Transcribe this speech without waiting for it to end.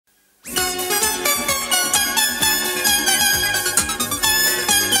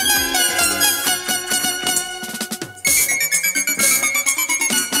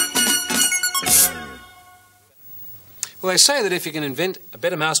they say that if you can invent a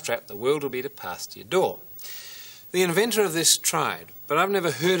better mousetrap, the world will be to pass to your door. The inventor of this tried, but I've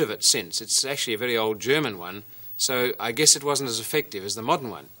never heard of it since. It's actually a very old German one, so I guess it wasn't as effective as the modern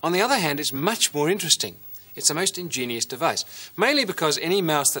one. On the other hand, it's much more interesting. It's a most ingenious device, mainly because any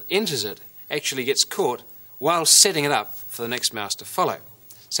mouse that enters it actually gets caught while setting it up for the next mouse to follow.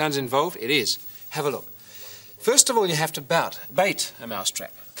 Sounds involved? It is. Have a look. First of all, you have to bait a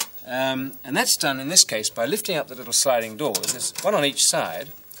mousetrap. And that's done, in this case, by lifting up the little sliding doors. There's one on each side.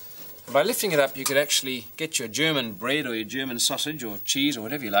 And by lifting it up, you could actually get your German bread or your German sausage or cheese or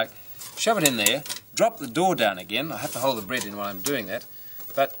whatever you like, shove it in there, drop the door down again. I have to hold the bread in while I'm doing that.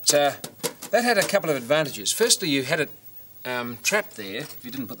 But that had a couple of advantages. Firstly, you had it trapped there if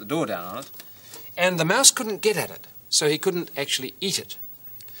you didn't put the door down on it, and the mouse couldn't get at it, so he couldn't actually eat it.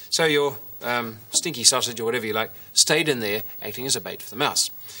 So your stinky sausage or whatever you like stayed in there acting as a bait for the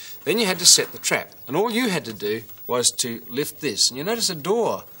mouse. Then you had to set the trap, and all you had to do was to lift this. And you notice a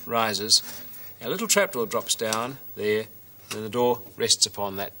door rises, a little trapdoor drops down there, and then the door rests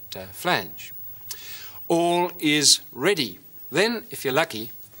upon that flange. All is ready. Then, if you're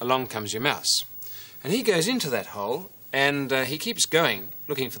lucky, along comes your mouse. And he goes into that hole, and he keeps going,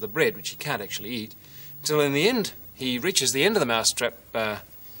 looking for the bread, which he can't actually eat, until in the end he reaches the end of the mousetrap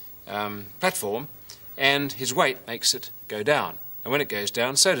platform, and his weight makes it go down. And when it goes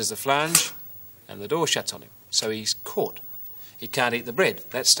down, so does the flange, and the door shuts on him. So he's caught. He can't eat the bread.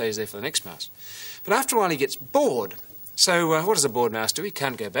 That stays there for the next mouse. But after a while he gets bored. So what does a bored mouse do? He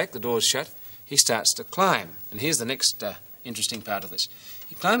can't go back. The door's shut. He starts to climb. And here's the next interesting part of this.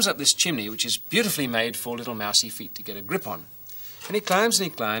 He climbs up this chimney, which is beautifully made for little mousy feet to get a grip on. And he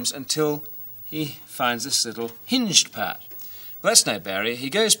climbs until he finds this little hinged part. Well, that's no barrier. He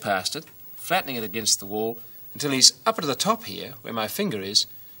goes past it, flattening it against the wall, until he's up at the top here, where my finger is,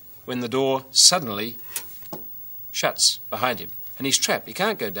 when the door suddenly shuts behind him. And he's trapped. He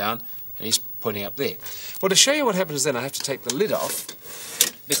can't go down, and he's pointing up there. Well, to show you what happens then, I have to take the lid off,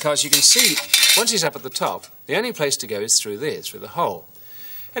 because you can see, once he's up at the top, the only place to go is through there, through the hole.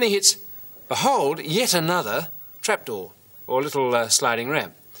 And he hits, behold, yet another trapdoor, or little sliding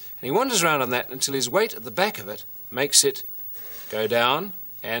ramp. And he wanders around on that until his weight at the back of it makes it go down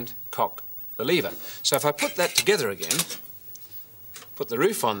and cock the lever. So if I put that together again, put the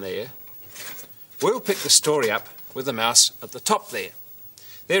roof on there, we'll pick the story up with the mouse at the top there.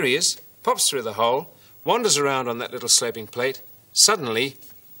 There he is, pops through the hole, wanders around on that little sloping plate, suddenly,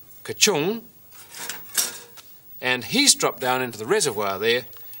 ka-chung, and he's dropped down into the reservoir there,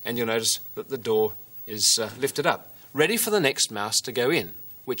 and you'll notice that the door is lifted up, ready for the next mouse to go in,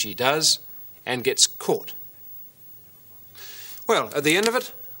 which he does, and gets caught. Well, at the end of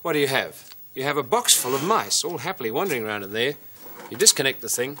it, what do you have? You have a box full of mice, all happily wandering around in there. You disconnect the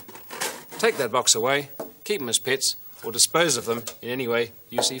thing, take that box away, keep them as pets, or dispose of them in any way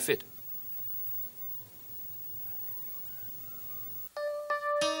you see fit.